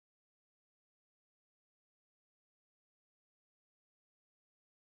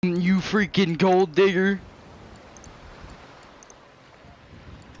You freaking gold digger.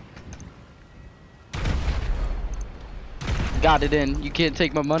 Got it in. You can't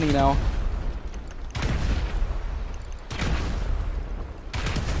take my money now.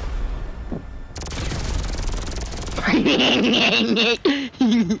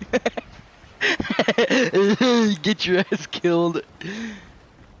 Get your ass killed.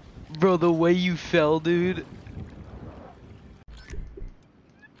 Bro, the way you fell, dude.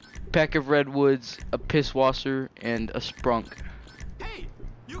 Pack of redwoods, a pisswasser, and a sprunk. Hey!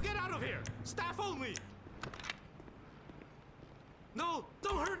 You get out of here! Staff only! No!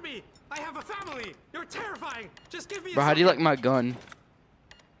 Don't hurt me! I have a family! You're terrifying! Just give me a Bro, how do you like my gun?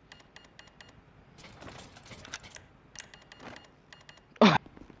 Oh,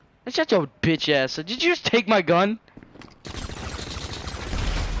 shut your bitch ass. Did you just take my gun?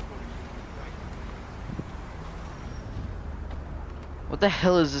 What the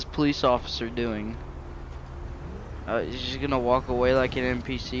hell is this police officer doing? He's just gonna walk away like an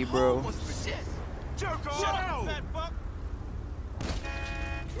NPC, bro. Oh, shit! Jerk off! Shut up, fat fuck!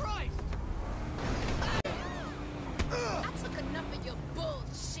 Christ! I took enough of your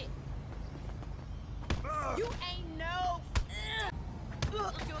bullshit. You ain't no.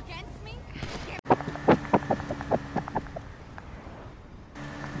 You against me?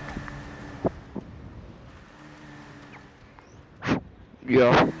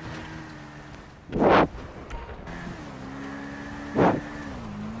 Yeah.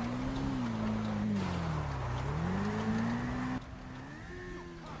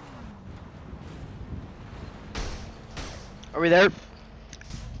 Are we there?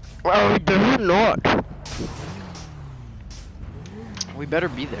 Are we there or not? We better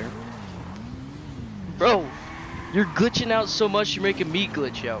be there. Bro, you're glitching out so much you're making me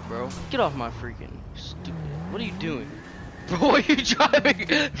glitch out, bro. Get off my freaking stupid. What are you doing? Bro, what are you driving?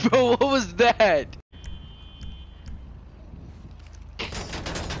 Bro, what was that?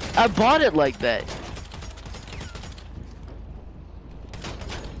 I bought it like that.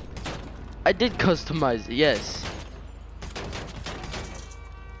 I did customize it, yes.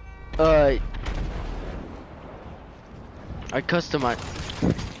 I customized.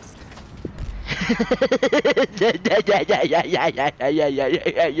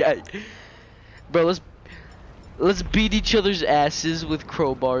 Bro, let's beat each other's asses with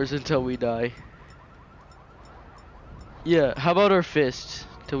crowbars until we die. Yeah, how about our fists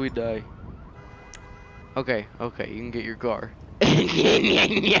till we die? Okay, okay, you can get your car.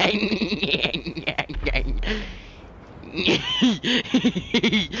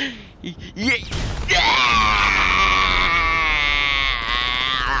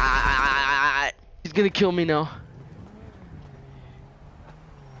 He's gonna kill me now.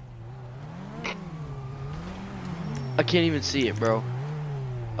 I can't even see it, bro.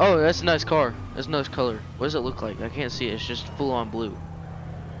 Oh, that's a nice car. That's a nice color. What does it look like? I can't see it. It's just full on blue.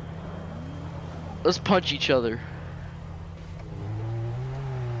 Let's punch each other.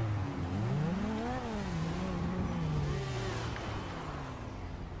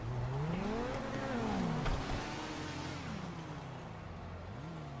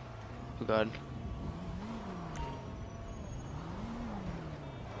 Oh God.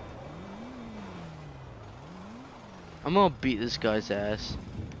 I'm gonna beat this guy's ass.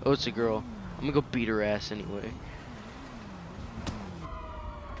 Oh, it's a girl. I'm gonna go beat her ass anyway.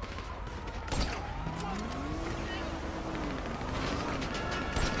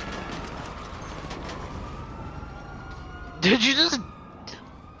 Did you just...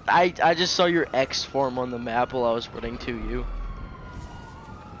 I just saw your X form on the map while I was running to you.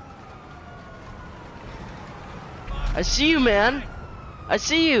 I see you, man. I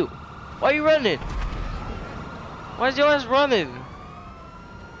see you. Why are you running? Why is your ass running?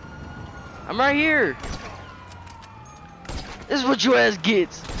 I'm right here. This is what your ass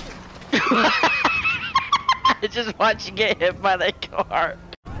gets. Just watch you get hit by that car.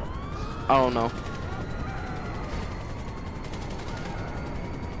 I don't know.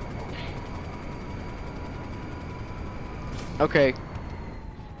 Okay.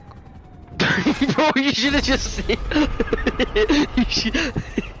 Bro, you should have just seen.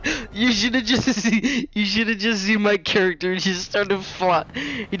 You should have just seen. You should have just seen my character just start to fly.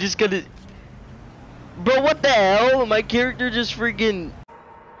 He just gonna. Bro, what the hell? My character just freaking.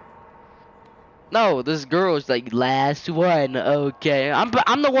 No, this girl is like last one. Okay, I'm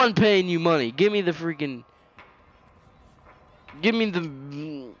the one paying you money. Give me the freaking. Give me the.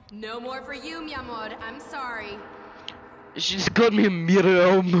 No more for you, mi amor. I'm sorry. She just called me a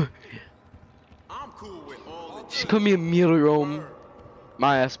Miriam. I'm cool with all the She called me a Miriam.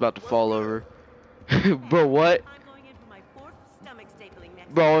 My ass about to fall over. Bro, what? I'm going in for my fourth stomach stapling next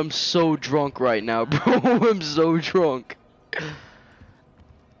Bro, I'm so drunk right now, bro. I'm so drunk.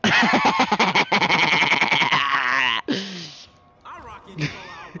 I'll rock you,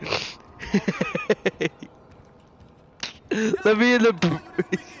 Let me in the.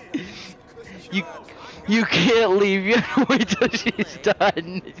 You can't leave. You gotta wait till she's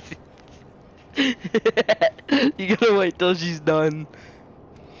done. You gotta wait till she's done.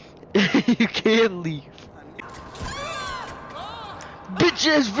 You can't leave. Bitch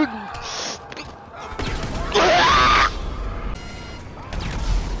ass freaking.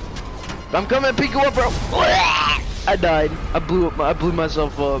 I'm coming to pick you up, bro. I died. I blew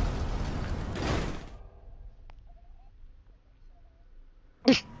myself up.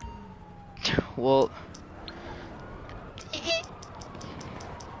 Well,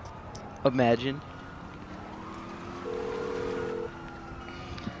 imagine.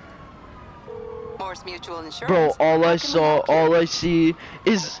 Morse Mutual Insurance. Bro, all I How can we saw, help you? all I see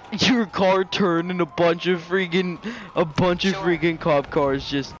is your car turn and a bunch of freaking cop cars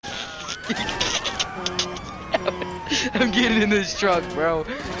just. I'm getting in this truck, bro.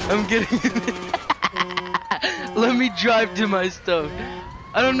 I'm getting in this. Let me drive to my stuff.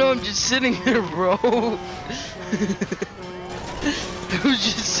 I don't know, I'm just sitting there, bro. I was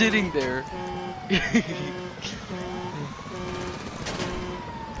just sitting there.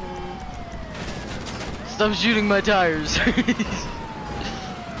 Stop shooting my tires.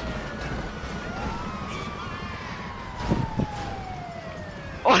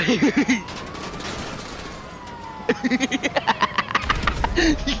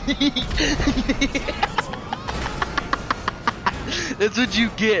 That's what you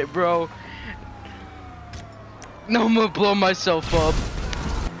get, bro. No, I'm gonna blow myself up.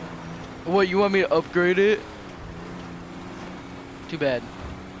 What, you want me to upgrade it? Too bad.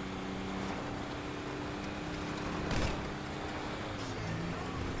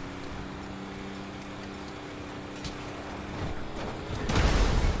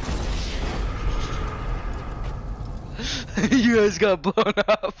 You guys got blown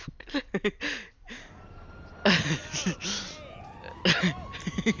up.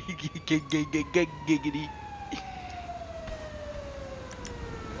 Giggity.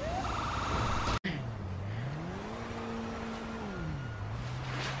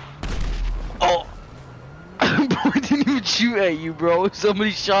 Oh! Bro, I didn't even shoot at you, bro.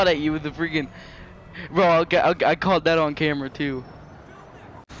 Somebody shot at you with the freaking. Bro, I caught that on camera too.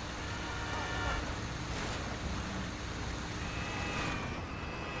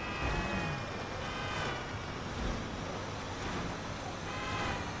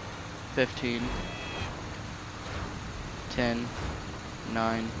 $15, 10,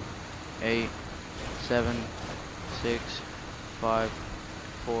 9, 8, 7, 6, 5,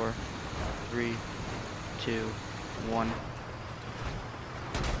 4, 3, 2, 1.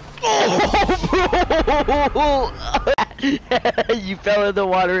 Oh, bro! You fell in the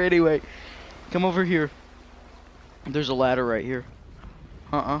water anyway. Come over here. There's a ladder right here.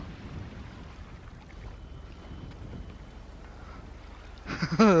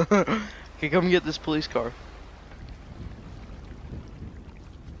 Okay, come get this police car.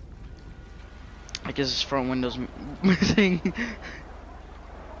 I guess his front window's missing. Did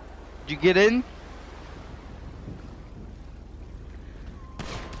you get in?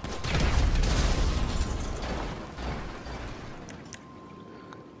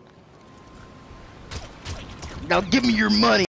 Now give me your money.